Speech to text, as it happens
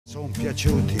Sono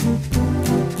piaciuti.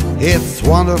 It's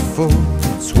wonderful,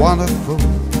 it's wonderful,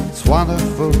 it's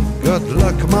wonderful. Good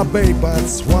luck, my baby,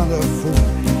 it's wonderful,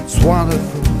 it's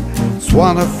wonderful, it's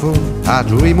wonderful. I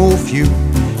dream of you.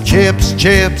 Chips,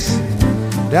 chips.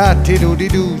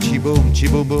 Da-ti-do-di-do, chi-boom,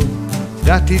 chi-boom-boom.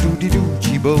 Da-ti-do-di-do,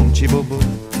 chi-boom,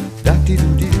 chi-boom-boom.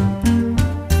 Da-ti-do-di-do.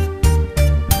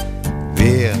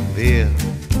 Via, via,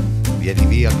 vieni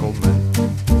via con me.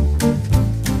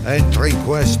 Entra in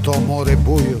questo amore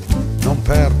buio, non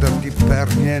perderti per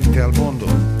niente al mondo.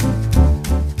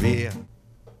 Via.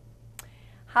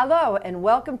 Hello and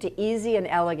welcome to Easy and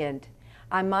Elegant.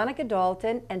 I'm Monica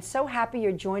Dalton and so happy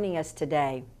you're joining us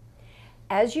today.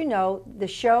 As you know, the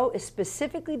show is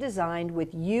specifically designed with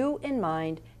you in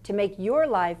mind to make your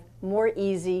life more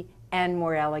easy and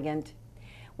more elegant.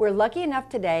 We're lucky enough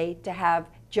today to have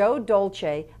Joe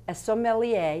Dolce, a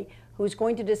sommelier, who's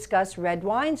going to discuss red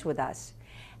wines with us.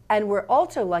 And we're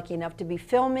also lucky enough to be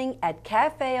filming at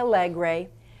Cafe Alegre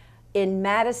in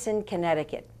Madison,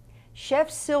 Connecticut. Chef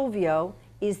Silvio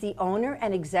is the owner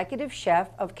and executive chef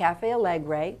of Cafe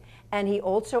Alegre, and he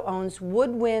also owns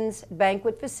Woodwinds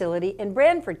Banquet Facility in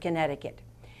Branford, Connecticut.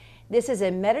 This is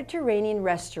a Mediterranean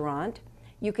restaurant.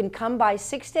 You can come by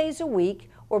 6 days a week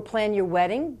or plan your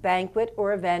wedding, banquet,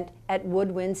 or event at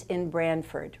Woodwinds in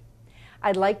Branford.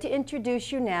 I'd like to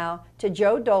introduce you now to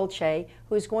Joe Dolce,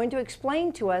 who's going to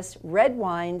explain to us red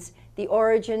wines, the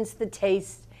origins, the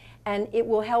tastes, and it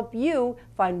will help you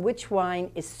find which wine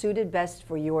is suited best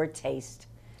for your taste.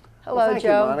 Hello, well, thank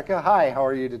Joe. you, Monica. Hi, how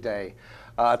are you today?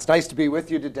 It's nice to be with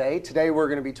you today. Today we're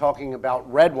going to be talking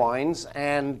about red wines,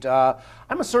 and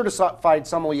I'm a certified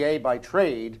sommelier by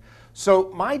trade,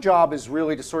 so my job is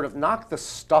really to sort of knock the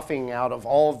stuffing out of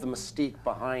all of the mystique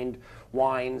behind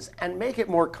wines and make it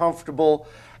more comfortable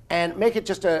and make it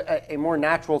just a more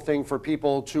natural thing for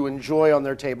people to enjoy on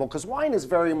their table, because wine is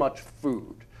very much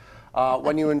food.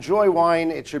 When you enjoy wine,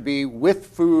 it should be with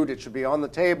food, it should be on the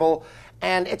table,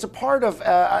 and it's a part of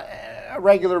a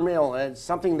regular meal. And it's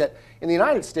something that in the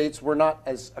United States we're not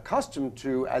as accustomed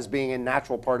to as being a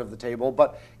natural part of the table,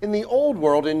 but in the old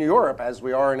world, in Europe, as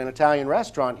we are in an Italian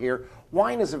restaurant here,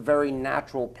 wine is a very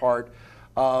natural part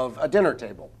of a dinner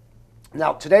table.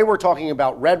 Now, today we're talking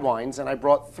about red wines, and I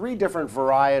brought 3 different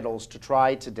varietals to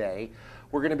try today.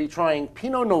 We're going to be trying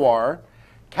Pinot Noir,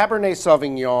 Cabernet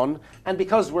Sauvignon, and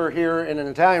because we're here in an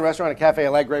Italian restaurant at Cafe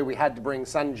Alegre, we had to bring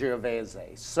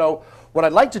Sangiovese. So what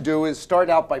I'd like to do is start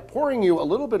out by pouring you a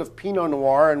little bit of Pinot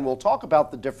Noir, and we'll talk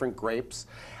about the different grapes.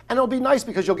 And it'll be nice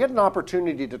because you'll get an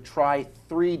opportunity to try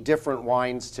 3 different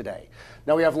wines today.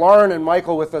 Now, we have Lauren and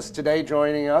Michael with us today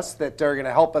joining us that are going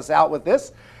to help us out with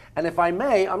this. And if I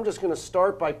may, I'm just going to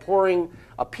start by pouring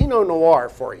a Pinot Noir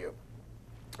for you.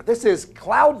 This is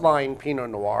Cloudline Pinot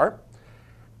Noir,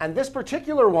 and this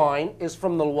particular wine is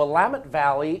from the Willamette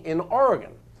Valley in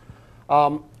Oregon.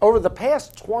 Over the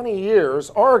past 20 years,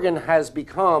 Oregon has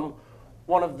become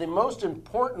one of the most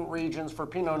important regions for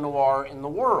Pinot Noir in the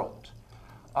world.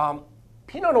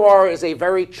 Pinot Noir is a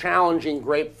very challenging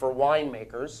grape for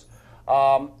winemakers.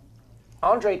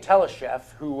 Andre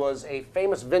Telesheff, who was a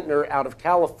famous vintner out of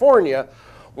California,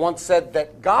 once said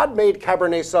that God made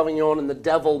Cabernet Sauvignon and the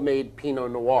devil made Pinot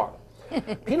Noir.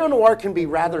 Pinot Noir can be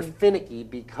rather finicky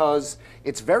because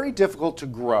it's very difficult to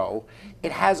grow.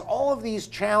 It has all of these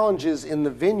challenges in the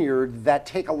vineyard that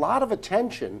take a lot of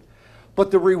attention,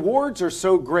 but the rewards are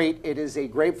so great, it is a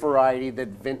grape variety that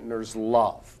vintners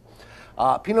love.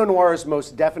 Pinot Noir is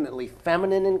most definitely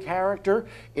feminine in character.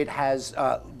 It has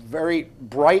very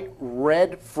bright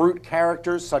red fruit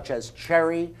characters such as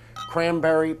cherry,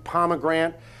 cranberry,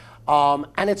 pomegranate,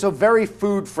 and it's a very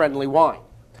food-friendly wine.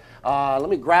 Let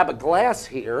me grab a glass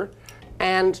here,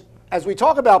 and as we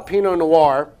talk about Pinot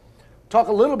Noir, talk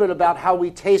a little bit about how we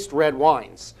taste red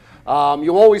wines.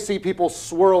 You'll always see people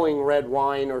swirling red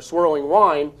wine or swirling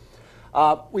wine.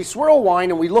 We swirl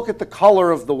wine and we look at the color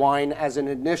of the wine as an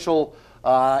initial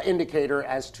indicator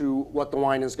as to what the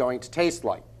wine is going to taste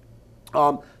like.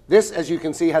 This, as you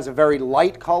can see, has a very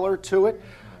light color to it,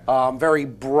 very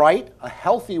bright. A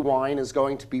healthy wine is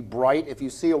going to be bright. If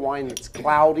you see a wine that's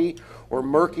cloudy or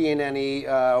murky in any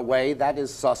way, that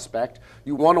is suspect.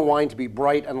 You want a wine to be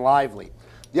bright and lively.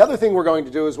 The other thing we're going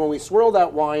to do is when we swirl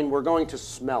that wine, we're going to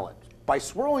smell it. By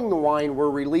swirling the wine, we're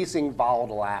releasing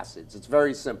volatile acids. It's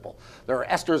very simple. There are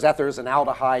esters, ethers, and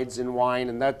aldehydes in wine,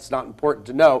 and that's not important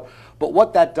to know. But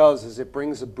what that does is it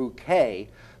brings a bouquet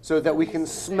so that we can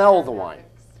smell the wine.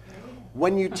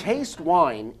 When you taste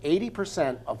wine,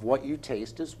 80% of what you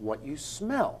taste is what you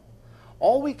smell.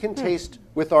 All we can taste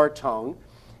with our tongue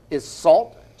is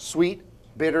salt, sweet,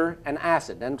 bitter, and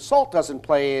acid. And salt doesn't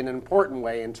play an important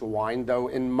way into wine, though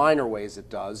in minor ways it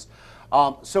does.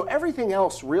 So everything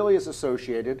else really is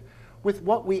associated with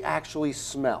what we actually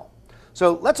smell.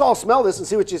 So let's all smell this and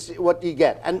see what you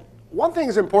get. And one thing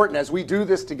is important as we do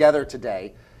this together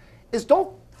today is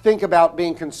don't think about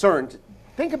being concerned.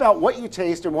 Think about what you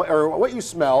taste and what you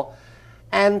smell.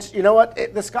 And you know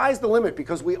what? The sky's the limit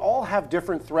because we all have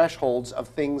different thresholds of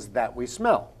things that we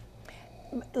smell.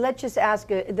 Let's just ask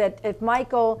that if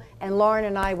Michael and Lauren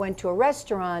and I went to a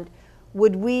restaurant,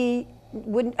 would we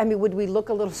look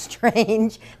a little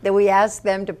strange that we asked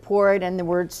them to pour it and the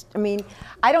words? I mean,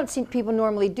 I don't see people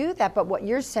normally do that, but what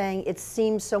you're saying, it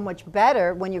seems so much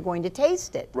better when you're going to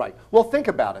taste it. Right. Well, think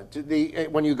about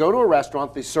it. When you go to a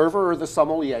restaurant, the server or the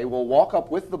sommelier will walk up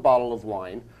with the bottle of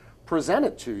wine, present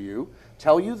it to you,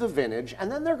 tell you the vintage, and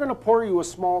then they're going to pour you a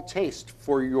small taste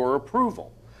for your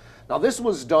approval. Now, this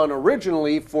was done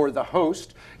originally for the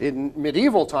host in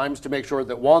medieval times to make sure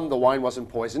that, one, the wine wasn't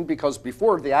poisoned, because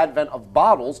before the advent of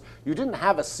bottles, you didn't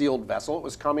have a sealed vessel. It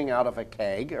was coming out of a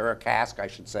keg, or a cask, I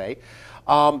should say.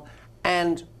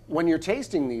 And when you're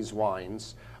tasting these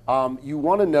wines, you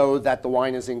want to know that the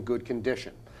wine is in good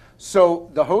condition. So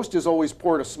the host is always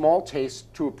poured a small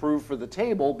taste to approve for the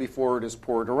table before it is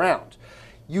poured around.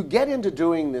 You get into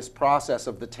doing this process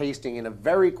of the tasting in a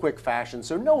very quick fashion,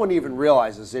 so no one even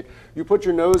realizes it. You put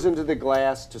your nose into the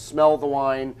glass to smell the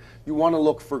wine. You want to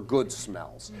look for good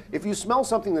smells. If you smell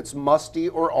something that's musty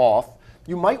or off,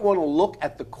 you might want to look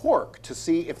at the cork to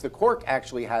see if the cork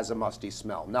actually has a musty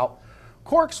smell. Now,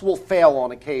 corks will fail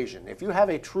on occasion. If you have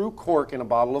a true cork in a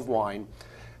bottle of wine,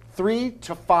 3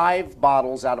 to 5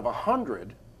 bottles out of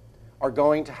 100 are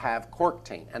going to have cork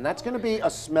taint, and that's going to be a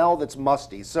smell that's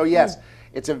musty. So yes,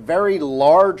 it's a very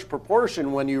large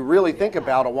proportion when you really think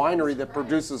about a winery that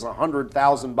produces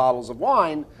 100,000 bottles of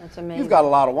wine. That's amazing. You've got a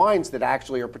lot of wines that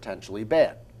actually are potentially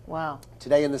bad. Wow.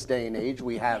 Today in this day and age,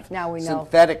 we have Now we know.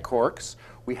 synthetic corks,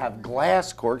 we have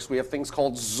glass corks, we have things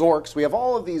called Zorks, we have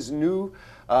all of these new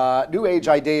age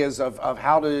ideas of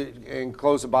how to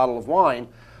enclose a bottle of wine.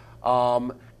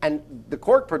 And the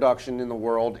cork production in the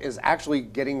world is actually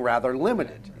getting rather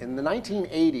limited. In the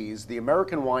 1980s, the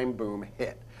American wine boom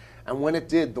hit. And when it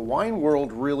did, the wine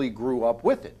world really grew up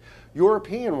with it.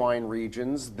 European wine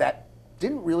regions that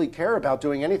didn't really care about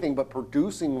doing anything but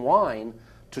producing wine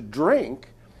to drink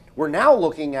were now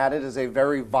looking at it as a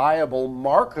very viable,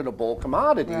 marketable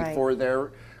commodity for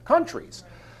their countries.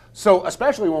 So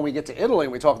especially when we get to Italy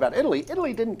and we talk about Italy,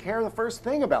 Italy didn't care the first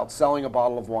thing about selling a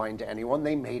bottle of wine to anyone.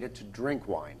 They made it to drink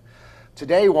wine.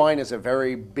 Today, wine is a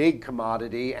very big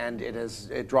commodity, and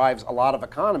it drives a lot of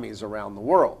economies around the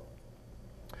world.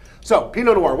 So,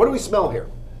 Pinot Noir, what do we smell here?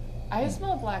 I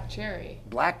smell black cherry.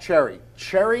 Black cherry.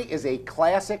 Cherry is a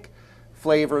classic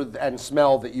flavor and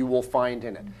smell that you will find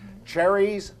in it.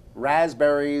 Cherries,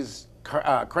 raspberries,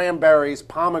 cranberries,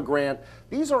 pomegranate,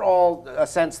 these are all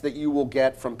scents that you will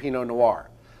get from Pinot Noir.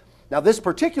 Now, this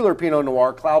particular Pinot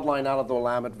Noir, Cloudline out of the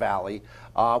Willamette Valley,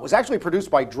 was actually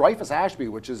produced by Dreyfus Ashby,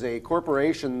 which is a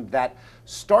corporation that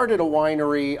started a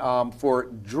winery for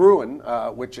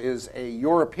Drouhin, which is a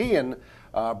European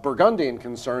Burgundian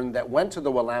concern that went to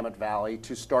the Willamette Valley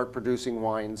to start producing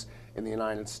wines in the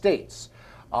United States.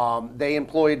 They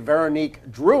employed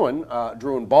Veronique Drouhin,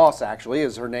 Drouhin Boss actually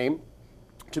is her name,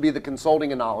 to be the consulting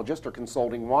enologist or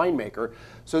consulting winemaker.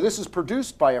 So this is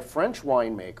produced by a French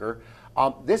winemaker.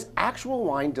 This actual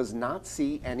wine does not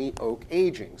see any oak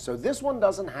aging. So this one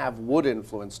doesn't have wood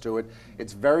influence to it.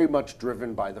 It's very much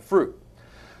driven by the fruit.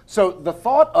 So the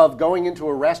thought of going into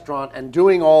a restaurant and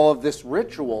doing all of this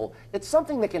ritual, it's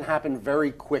something that can happen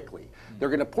very quickly. They're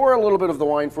going to pour a little bit of the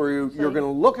wine for you. You're going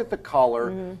to look at the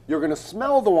color. You're going to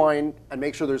smell the wine and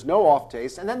make sure there's no off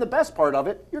taste. And then the best part of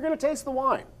it, you're going to taste the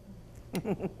wine.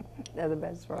 They're the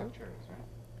best part.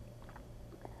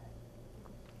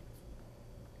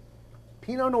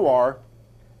 Pinot Noir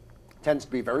tends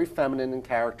to be very feminine in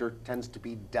character, tends to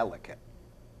be delicate.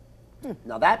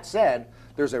 Now that said,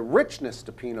 there's a richness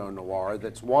to Pinot Noir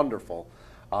that's wonderful,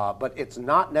 but it's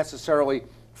not necessarily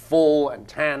full and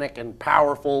tannic and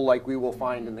powerful like we will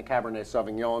find in the Cabernet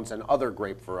Sauvignons and other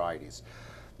grape varieties.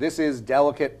 This is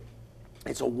delicate.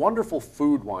 It's a wonderful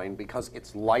food wine because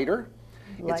it's lighter.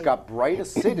 It's got bright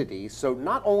acidity, so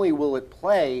not only will it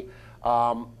play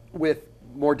with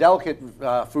more delicate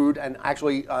food, and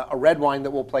actually a red wine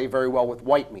that will play very well with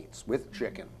white meats, with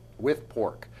chicken, with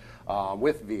pork,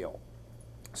 with veal.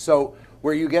 So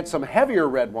where you get some heavier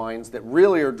red wines that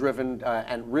really are driven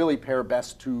and really pair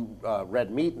best to red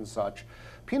meat and such,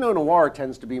 Pinot Noir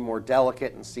tends to be more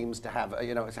delicate and seems to have,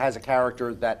 it has a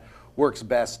character that works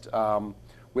best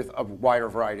with a wider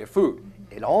variety of food.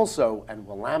 It also, and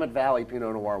Willamette Valley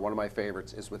Pinot Noir, one of my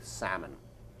favorites, is with salmon.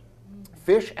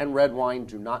 fish and red wine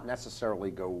do not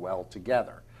necessarily go well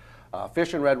together.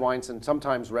 Fish and red wines, and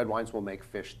sometimes red wines will make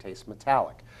fish taste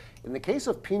metallic. In the case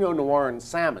of Pinot Noir and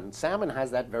salmon, salmon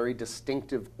has that very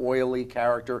distinctive oily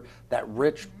character, that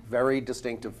rich, very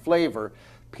distinctive flavor.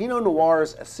 Pinot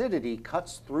Noir's acidity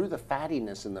cuts through the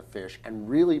fattiness in the fish and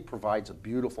really provides a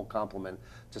beautiful complement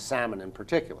to salmon in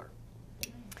particular.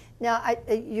 Now,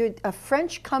 a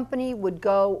French company would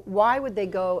go, why would they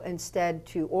go instead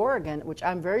to Oregon, which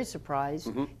I'm very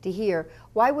surprised to hear.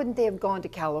 Why wouldn't they have gone to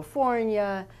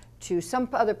California, to some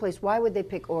other place? Why would they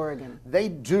pick Oregon? They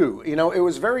do. You know, it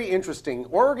was very interesting.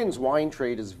 Oregon's wine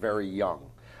trade is very young.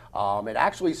 It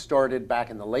actually started back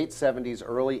in the late 70s,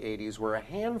 early 80s, where a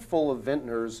handful of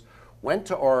vintners went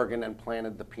to Oregon and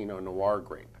planted the Pinot Noir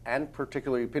grape, and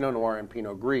particularly Pinot Noir and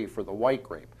Pinot Gris for the white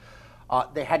grape.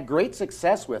 They had great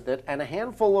success with it, and a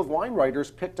handful of wine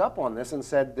writers picked up on this and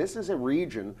said, this is a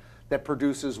region that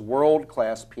produces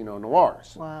world-class Pinot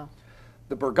Noirs. Wow.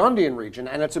 The Burgundian region,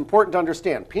 and it's important to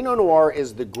understand, Pinot Noir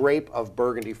is the grape of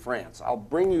Burgundy, France. I'll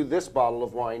bring you this bottle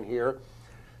of wine here.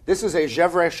 This is a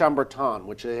Gevrey Chambertin,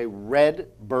 which is a red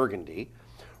Burgundy.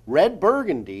 Red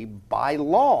Burgundy, by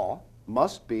law,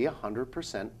 must be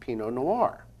 100% Pinot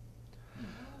Noir.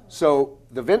 So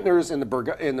the vintners in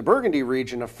the Burgundy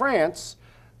region of France,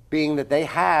 being that they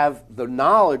have the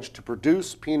knowledge to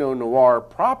produce Pinot Noir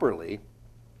properly,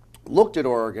 looked at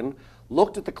Oregon,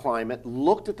 looked at the climate,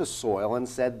 looked at the soil, and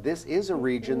said this is a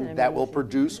region that will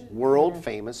produce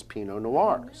world-famous Pinot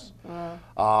Noirs.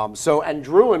 And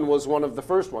Drouhin was one of the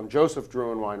first ones. Joseph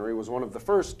Drouhin Winery was one of the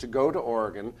first to go to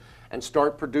Oregon and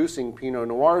start producing Pinot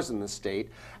Noirs in the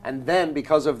state. And then,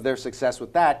 because of their success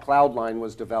with that, Cloudline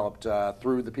was developed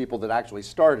through the people that actually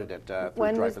started it,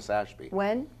 through Dreyfus Ashby.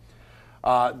 When?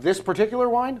 This particular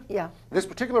wine? Yeah. This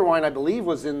particular wine, I believe,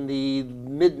 was in the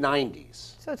mid-90s.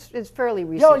 So it's fairly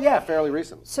recent. Oh, yeah, fairly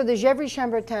recent. So the Gevrey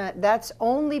Chambertin, that's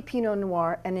only Pinot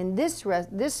Noir, and in this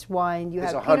wine you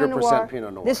It's have 100% Pinot Noir.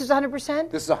 Pinot Noir. This is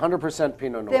 100%? This is 100%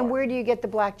 Pinot Noir. Then where do you get the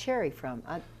black cherry from?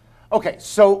 Okay,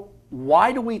 so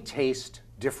why do we taste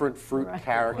different fruit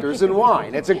characters in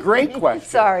wine? It's a great question.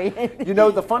 Sorry. You know,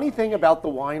 the funny thing about the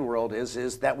wine world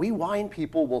is that we wine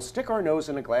people will stick our nose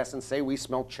in a glass and say we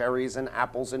smell cherries and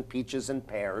apples and peaches and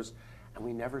pears, and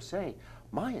we never say,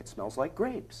 my, it smells like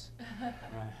grapes.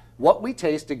 What we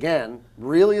taste, again,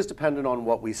 really is dependent on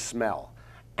what we smell.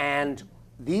 And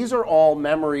these are all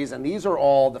memories, and these are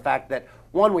all the fact that,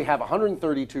 one, we have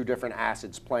 132 different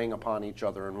acids playing upon each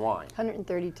other in wine.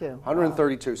 132.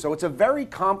 132. Wow. So it's a very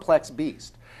complex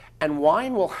beast. And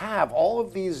wine will have all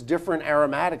of these different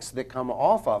aromatics that come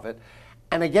off of it.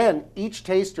 And again, each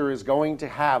taster is going to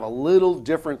have a little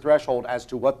different threshold as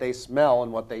to what they smell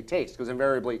and what they taste, because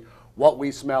invariably what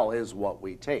we smell is what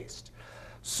we taste.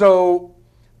 So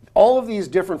all of these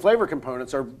different flavor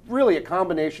components are really a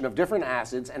combination of different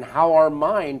acids and how our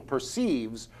mind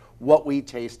perceives what we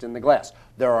taste in the glass.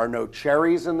 There are no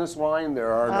cherries in this wine.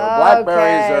 There are no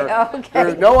blackberries. There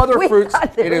are no other fruits.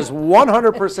 It is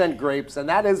 100% grapes, and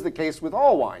that is the case with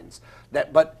all wines.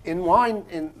 But in wine,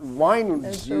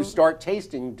 you start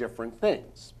tasting different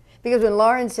things. Because when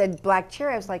Lauren said black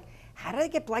cherry, I was like, how did they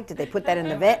get black? Did they put that in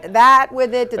the that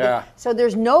with it? So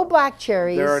there's no black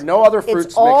cherries. There are no other fruits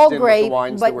it's all mixed in grape, with the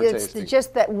wines that we're tasting. But it's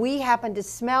just that we happen to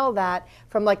smell that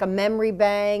from like a memory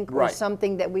bank or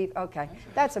something that we've,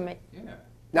 that's amazing. Yeah.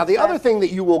 Now the other thing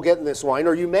that you will get in this wine,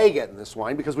 or you may get in this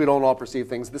wine, because we don't all perceive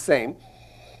things the same,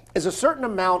 is a certain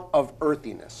amount of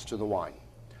earthiness to the wine.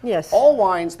 Yes. All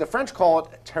wines, the French call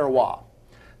it terroir.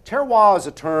 Terroir is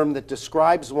a term that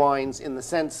describes wines in the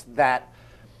sense that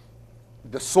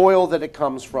the soil that it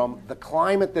comes from, the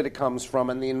climate that it comes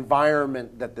from, and the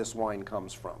environment that this wine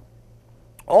comes from.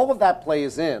 All of that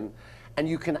plays in, and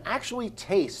you can actually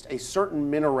taste a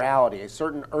certain minerality, a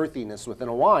certain earthiness within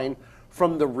a wine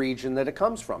from the region that it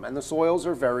comes from, and the soils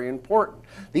are very important.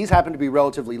 These happen to be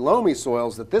relatively loamy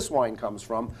soils that this wine comes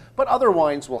from, but other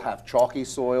wines will have chalky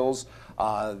soils.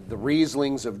 The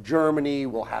Rieslings of Germany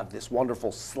will have this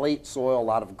wonderful slate soil, a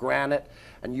lot of granite,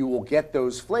 and you will get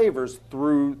those flavors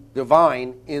through the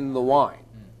vine in the wine.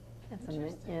 Yeah,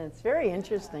 it's very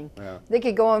interesting. Yeah. They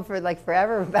could go on for like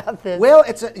forever about this. Well,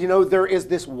 there is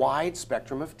this wide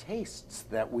spectrum of tastes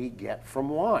that we get from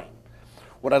wine.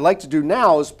 What I'd like to do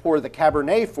now is pour the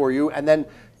Cabernet for you, and then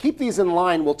keep these in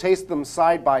line. We'll taste them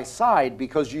side by side,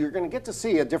 because you're going to get to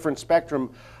see a different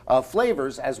spectrum of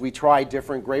flavors as we try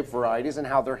different grape varieties and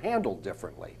how they're handled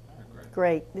differently.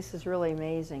 Great. This is really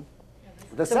amazing.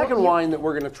 The second wine that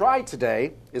we're going to try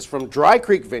today is from Dry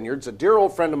Creek Vineyards. A dear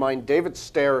old friend of mine, David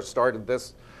Stair, started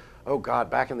this,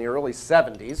 back in the early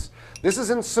 70s. This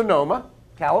is in Sonoma,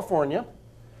 California,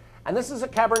 and this is a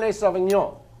Cabernet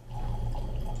Sauvignon.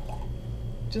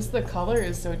 Just the color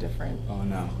is so different. Oh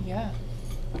no. Yeah.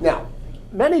 Now,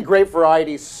 many grape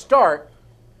varieties start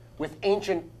with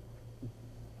ancient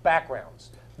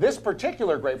backgrounds. This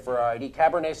particular grape variety,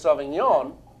 Cabernet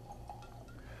Sauvignon,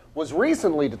 was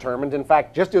recently determined, in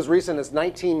fact, just as recent as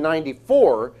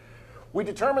 1994, we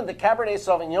determined that Cabernet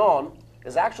Sauvignon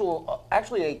is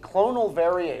actually a clonal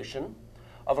variation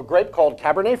of a grape called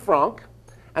Cabernet Franc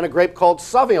and a grape called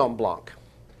Sauvignon Blanc.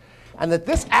 And that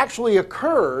this actually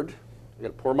occurred, I'm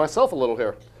going to pour myself a little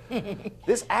here,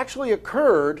 this actually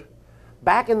occurred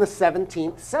back in the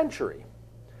 17th century.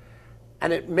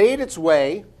 And it made its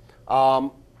way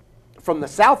from the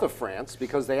south of France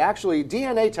because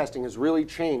DNA testing has really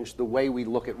changed the way we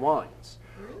look at wines.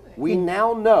 Really? We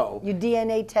now know. You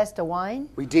DNA test a wine?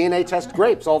 We DNA test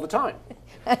grapes all the time.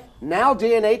 Now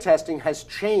DNA testing has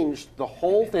changed the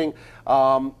whole thing.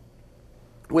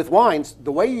 With wines,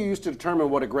 the way you used to determine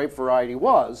what a grape variety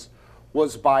was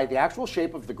by the actual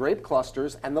shape of the grape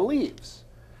clusters and the leaves.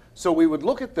 So we would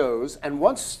look at those, and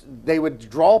once they would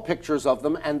draw pictures of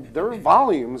them, and there are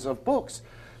volumes of books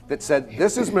that said,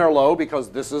 this is Merlot because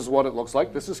this is what it looks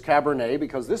like, this is Cabernet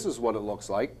because this is what it looks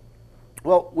like.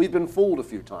 Well, we've been fooled a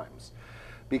few times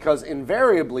because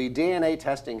invariably DNA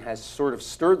testing has sort of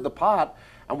stirred the pot,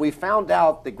 and we found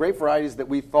out that grape varieties that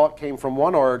we thought came from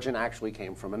one origin actually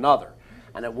came from another.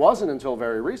 And it wasn't until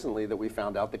very recently that we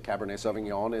found out that Cabernet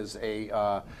Sauvignon is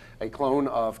a clone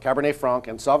of Cabernet Franc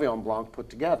and Sauvignon Blanc put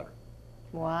together.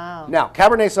 Wow. Now,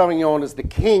 Cabernet Sauvignon is the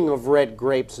king of red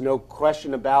grapes, no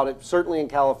question about it, certainly in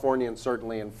California and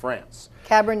certainly in France.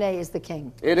 Cabernet is the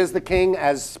king. It is the king,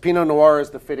 as Pinot Noir is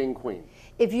the fitting queen.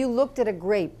 If you looked at a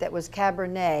grape that was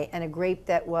Cabernet and a grape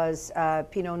that was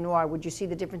Pinot Noir, would you see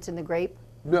the difference in the grape?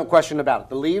 No question about it.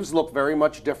 The leaves look very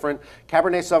much different.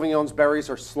 Cabernet Sauvignon's berries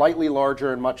are slightly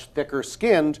larger and much thicker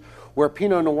skinned, where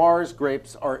Pinot Noir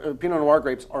grapes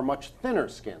are much thinner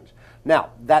skinned. Now,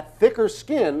 that thicker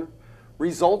skin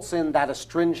results in that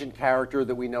astringent character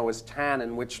that we know as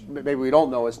tannin, which maybe we don't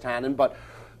know as tannin, but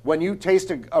when you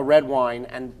taste a red wine,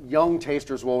 and young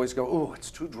tasters will always go, "Oh,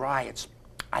 it's too dry.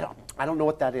 I don't know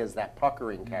what that is, that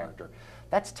puckering character."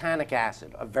 That's tannic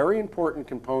acid, a very important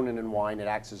component in wine. It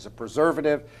acts as a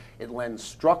preservative. It lends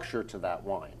structure to that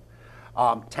wine.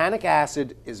 Tannic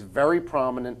acid is very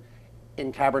prominent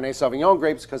in Cabernet Sauvignon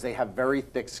grapes because they have very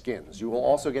thick skins. You will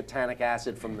also get tannic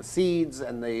acid from the seeds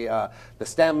and the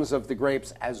stems of the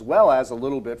grapes, as well as a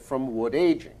little bit from wood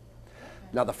aging.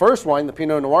 Now, the first wine, the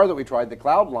Pinot Noir that we tried, the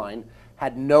Cloud Line,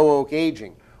 had no oak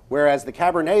aging, whereas the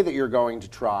Cabernet that you're going to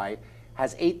try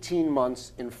has 18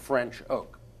 months in French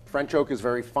oak. French oak is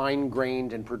very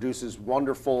fine-grained and produces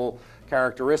wonderful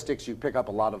characteristics. You pick up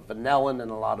a lot of vanillin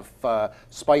and a lot of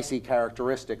spicy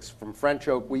characteristics from French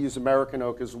oak. We use American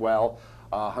oak as well,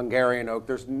 Hungarian oak.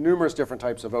 There's numerous different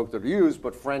types of oak that are used,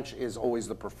 but French is always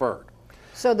the preferred.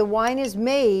 So the wine is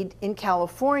made in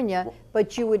California,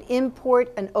 but you would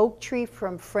import an oak tree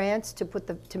from France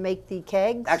to make the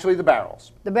kegs? Actually, the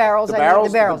barrels. The barrels.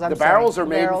 The barrels are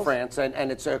made in France,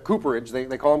 and it's a cooperage. They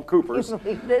call them coopers.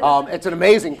 It's an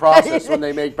amazing process when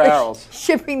they make barrels.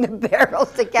 Shipping the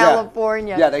barrels to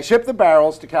California. Yeah, they ship the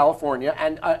barrels to California,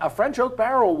 and a French oak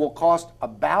barrel will cost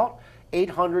about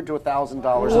 $800 to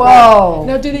 $1,000. Whoa!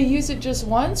 Now, do they use it just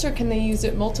once, or can they use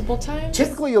it multiple times?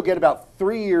 Typically, you'll get about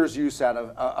 3 years use out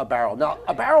of a barrel. Now,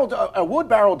 a wood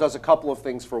barrel does a couple of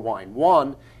things for wine.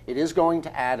 One, it is going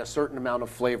to add a certain amount of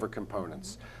flavor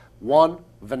components. One,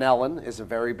 vanillin is a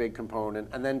very big component,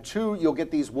 and then two, you'll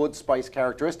get these wood spice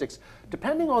characteristics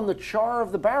depending on the char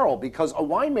of the barrel, because a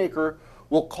winemaker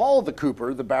will call the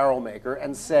cooper, the barrel maker,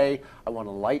 and say, I want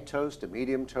a light toast, a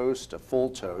medium toast, a full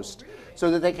toast,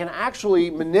 so that they can actually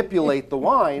manipulate the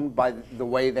wine by the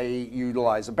way they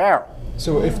utilize a barrel.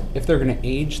 So if they're going to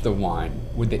age the wine,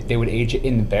 they would age it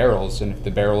in the barrels, and if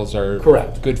the barrels are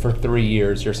correct, good for 3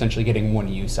 years, you're essentially getting one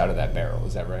use out of that barrel.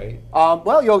 Is that right?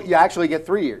 Well, you actually get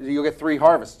 3 years. You'll get 3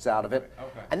 harvests out of it.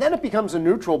 Okay. And then it becomes a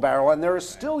neutral barrel, and there is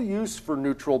still use for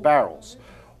neutral barrels.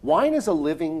 Wine is a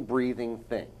living, breathing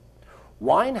thing.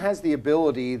 Wine has the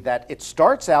ability that it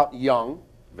starts out young,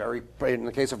 in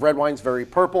the case of red wines, very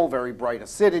purple, very bright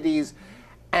acidities,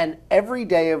 and every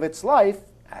day of its life,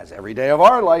 as every day of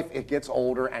our life, it gets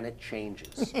older and it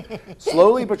changes.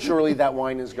 Slowly but surely, that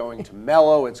wine is going to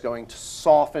mellow, it's going to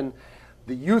soften,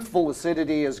 the youthful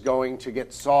acidity is going to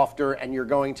get softer, and you're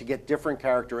going to get different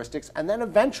characteristics, and then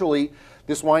eventually,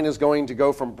 this wine is going to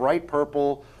go from bright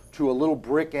purple to a little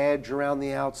brick edge around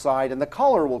the outside, and the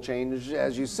color will change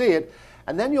as you see it.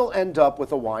 And then you'll end up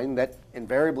with a wine that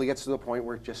invariably gets to the point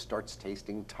where it just starts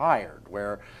tasting tired,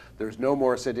 where there's no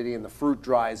more acidity and the fruit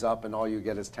dries up and all you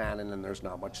get is tannin and there's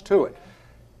not much to it.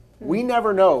 We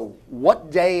never know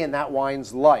what day in that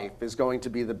wine's life is going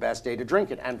to be the best day to drink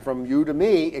it. And from you to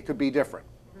me, it could be different.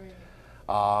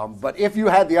 But if you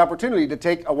had the opportunity to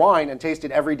take a wine and taste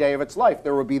it every day of its life,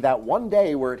 there would be that one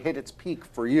day where it hit its peak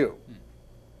for you.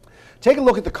 Take a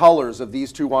look at the colors of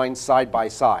these two wines side by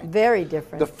side. Very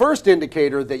different. The first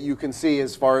indicator that you can see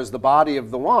as far as the body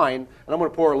of the wine, and I'm going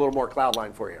to pour a little more cloud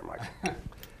line for you, Mike,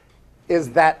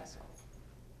 is that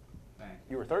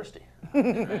you were thirsty.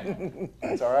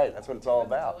 That's all right. That's what it's all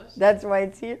about. That's why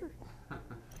it's here.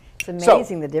 It's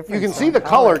amazing the difference. You can see in the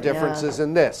color yeah. differences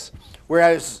in this.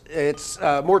 Whereas it's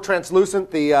more translucent,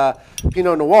 the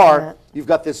Pinot Noir, Yeah. you've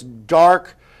got this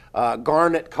dark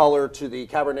garnet color to the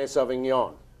Cabernet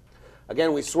Sauvignon.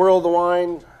 Again, we swirl the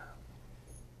wine.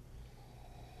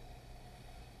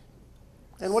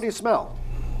 And what do you smell?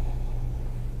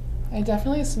 I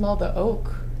definitely smell the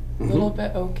oak. A little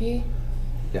bit oaky.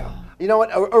 Yeah. You know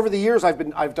what? Over the years,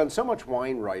 I've done so much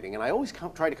wine writing, and I always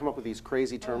try to come up with these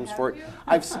crazy terms for it.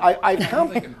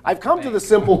 I've come to the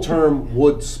simple term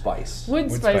wood spice.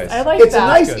 Wood spice. spice. I like It's a that.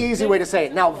 nice, Good. easy way to say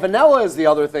it. Now, vanilla is the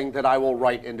other thing that I will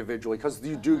write individually because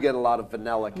you do get a lot of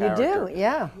vanilla You character. do,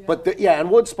 yeah. But and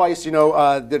wood spice, you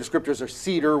know, the descriptors are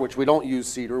cedar, which we don't use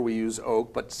cedar, we use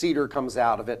oak, but cedar comes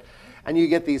out of it, and you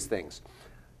get these things.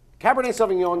 Cabernet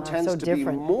Sauvignon tends so to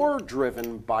different. be more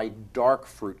driven by dark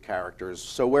fruit characters.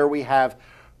 So where we have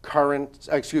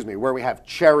where we have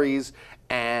cherries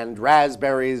and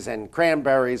raspberries and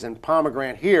cranberries and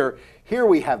pomegranate here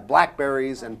we have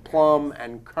blackberries and plum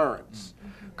and currants.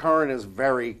 Currant is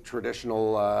very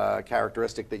traditional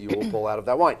characteristic that you will pull out of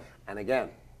that wine. And again,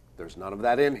 there's none of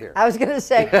that in here. I was going to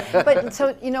say, but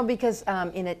so, you know, because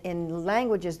in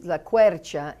languages, la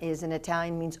quercia is in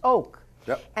Italian means oak.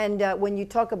 Yep. And when you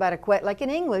talk about a quercia, like in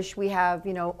English, we have,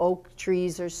 you know, oak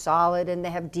trees are solid and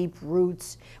they have deep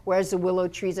roots, whereas the willow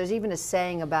trees, there's even a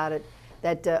saying about it,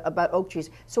 that about oak trees.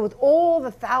 So with all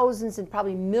the thousands and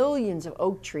probably millions of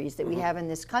oak trees that we have in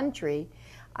this country,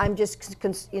 I'm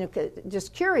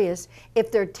just curious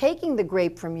if they're taking the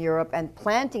grape from Europe and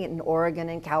planting it in Oregon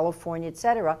and California, et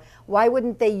cetera, why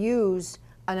wouldn't they use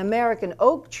an American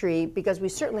oak tree, because we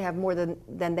certainly have more than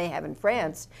they have in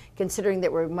France, considering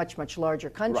that we're a much, much larger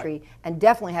country, Right. and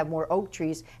definitely have more oak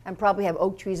trees, and probably have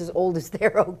oak trees as old as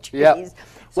their oak trees. Yeah.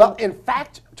 So- Well, in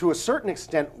fact, to a certain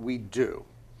extent, we do.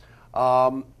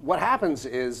 What happens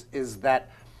is that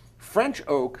French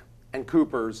oak and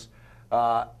Coopers,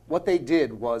 what they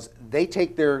did was they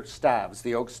take their staves,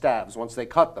 the oak staves, once they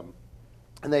cut them,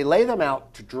 and they lay them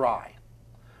out to dry.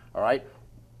 All right?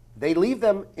 They leave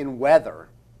them in weather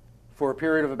for a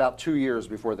period of about 2 years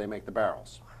before they make the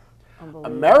barrels.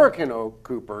 American oak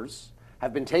Coopers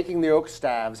have been taking the oak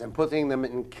staves and putting them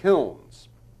in kilns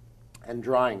and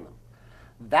drying them.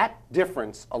 That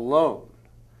difference alone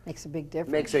Makes a big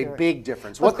difference. makes a sure. big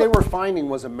difference. What they were finding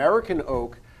was American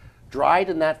oak, dried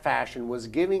in that fashion, was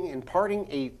imparting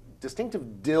a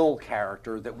distinctive dill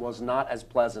character that was not as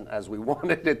pleasant as we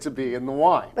wanted it to be in the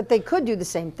wine. But they could do the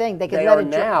same thing. They could They let are it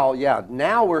dry.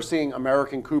 now we're seeing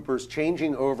American Coopers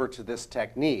changing over to this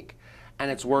technique,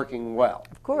 and it's working well.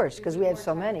 Of course, because we have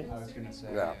so many. I was gonna say.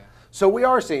 Yeah. So we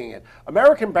are seeing it.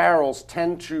 American barrels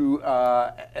tend to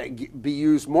be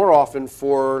used more often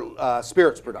for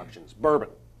spirits productions, bourbon.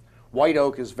 White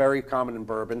oak is very common in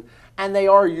bourbon, and they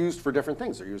are used for different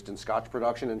things. They're used in Scotch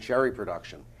production and sherry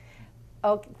production.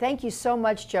 Oh, thank you so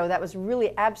much, Joe. That was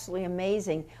really absolutely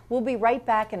amazing. We'll be right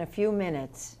back in a few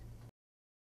minutes.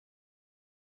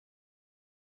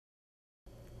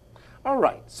 All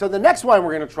right, so the next wine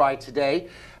we're going to try today,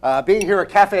 being here at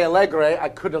Cafe Allegre, I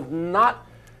could have not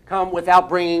come without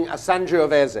bringing a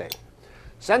Sangiovese.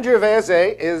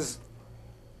 Sangiovese is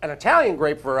an Italian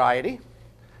grape variety,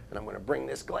 and I'm going to bring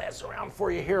this glass around for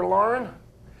you here, Lauren.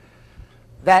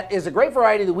 That is a grape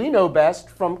variety that we know best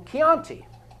from Chianti.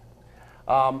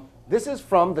 This is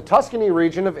from the Tuscany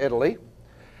region of Italy,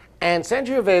 and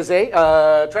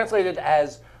Sangiovese, translated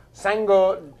as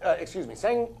Sangue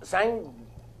Sangue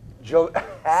di Giove.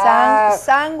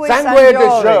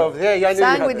 Giove. Yeah, I knew you had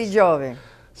Sangue di this. Giove.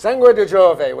 Sangue di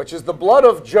Giove, which is the blood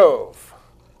of Jove,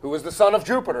 who was the son of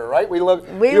Jupiter, right? You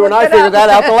and I looked it figured up. that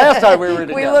out the last time we were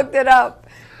together. We looked it up.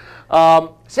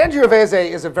 Sangiovese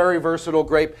is a very versatile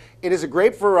grape. It is a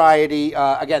grape variety,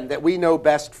 again, that we know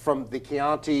best from the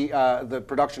Chianti, the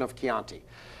production of Chianti.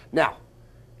 Now,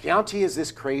 Chianti is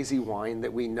this crazy wine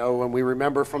that we know and we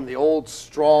remember from the old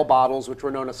straw bottles, which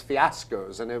were known as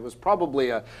fiascos, and it was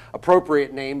probably an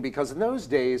appropriate name because in those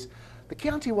days, the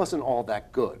Chianti wasn't all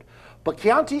that good. But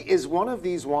Chianti is one of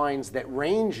these wines that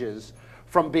ranges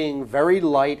from being very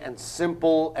light and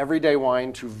simple everyday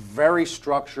wine to very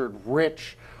structured,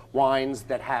 rich, wines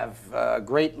that have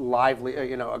great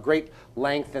a great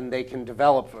length, and they can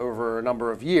develop over a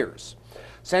number of years.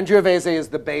 Sangiovese is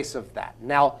the base of that.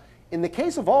 Now, in the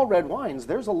case of all red wines,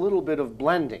 there's a little bit of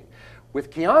blending. With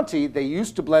Chianti, they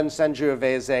used to blend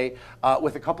Sangiovese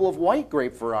with a couple of white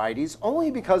grape varieties,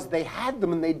 only because they had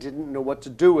them and they didn't know what to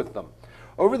do with them.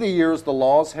 Over the years, the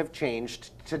laws have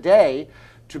changed. Today,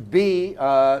 to be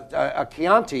a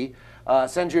Chianti,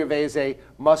 Sangiovese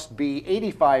must be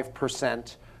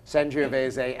 85%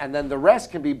 Sangiovese, and then the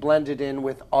rest can be blended in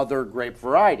with other grape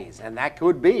varieties, and that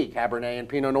could be Cabernet and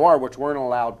Pinot Noir, which weren't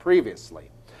allowed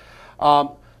previously.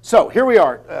 So here we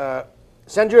are,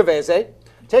 Sangiovese.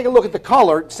 Take a look at the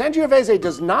color. Sangiovese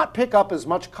does not pick up as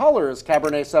much color as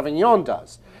Cabernet Sauvignon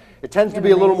does. It tends to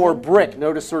be a little more brick.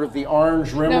 Notice sort of the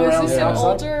orange rim Now, around is this the an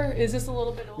outside. older? Is this a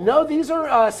little bit older? No, these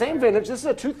are same vintage. This is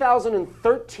a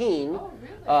 2013. Oh,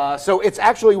 really? So it's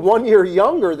actually 1 year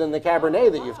younger than the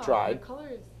Cabernet that you've tried. The color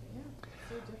is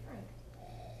so different.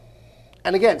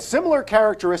 And again, similar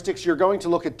characteristics. You're going to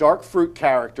look at dark fruit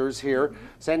characters here.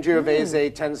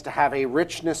 Sangiovese tends to have a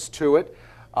richness to it.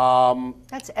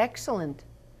 That's excellent.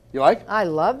 You like? I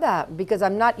love that because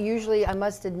I'm not usually, I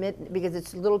must admit, because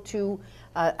it's a little too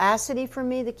acidy for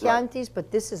me, the Chiantis, but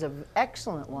this is an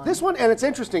excellent one. This one, and it's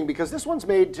interesting because this one's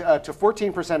made to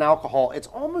 14% alcohol. It's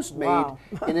almost made Wow.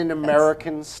 in an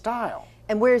American style.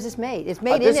 And where is this made? It's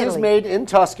made in This Italy. is made in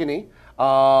Tuscany.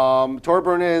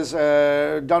 Torbern is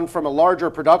done from a larger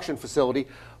production facility.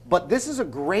 But this is a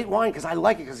great wine because I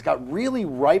like it because it's got really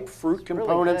ripe fruit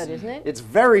components. good, isn't it? It's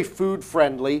very food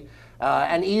friendly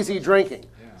and easy drinking.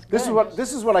 This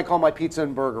is what I call my pizza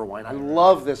and burger wine. I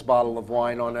love this bottle of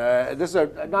wine. This is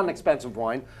not an expensive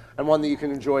wine and one that you can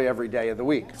enjoy every day of the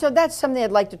week. So that's something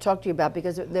I'd like to talk to you about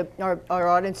because our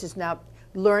audience is now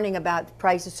learning about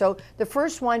prices. So the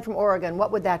first wine from Oregon,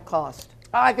 what would that cost?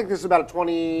 I think this is about a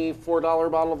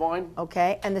 $24 bottle of wine.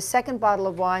 Okay, and the second bottle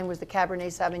of wine was the Cabernet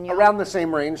Sauvignon? Around the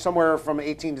same range, somewhere from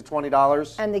 $18 to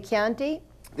 $20. And the Chianti?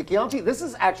 The Chianti, this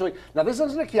is actually, now this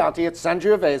isn't a Chianti, it's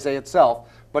Sangiovese itself,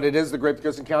 but it is the grape that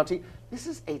goes in Chianti. This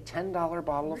is a $10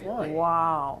 bottle of wine.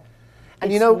 Wow.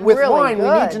 And It's you know, with really wine, we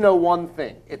good. need to know one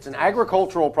thing. It's an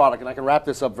agricultural product, and I can wrap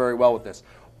this up very well with this.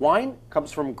 Wine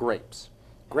comes from grapes.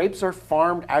 Grapes are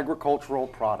farmed agricultural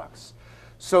products.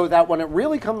 So that when it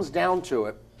really comes down to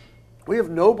it, we have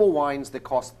noble wines that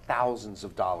cost thousands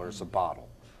of dollars a bottle.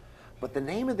 But the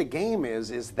name of the game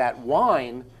is that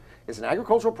wine is an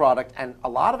agricultural product, and a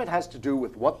lot of it has to do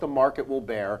with what the market will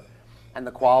bear and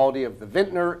the quality of the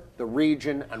vintner, the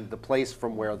region, and the place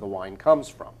from where the wine comes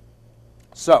from.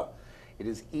 So, it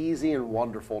is easy and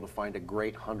wonderful to find a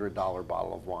great $100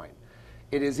 bottle of wine.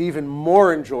 It is even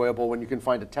more enjoyable when you can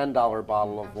find a $10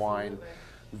 bottle of wine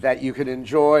that you can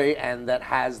enjoy and that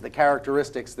has the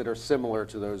characteristics that are similar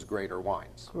to those greater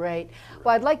wines. Great.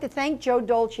 Well, I'd like to thank Joe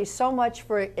Dolce so much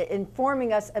for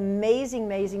informing us. Amazing,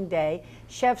 amazing day.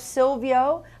 Chef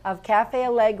Silvio of Cafe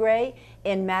Allegre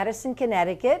in Madison,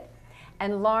 Connecticut,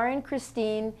 and Lauren,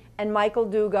 Christine, and Michael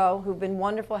Dugo, who've been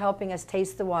wonderful helping us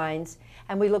taste the wines.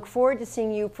 And we look forward to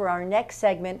seeing you for our next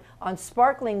segment on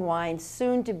sparkling wines,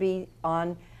 soon to be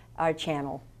on our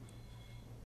channel.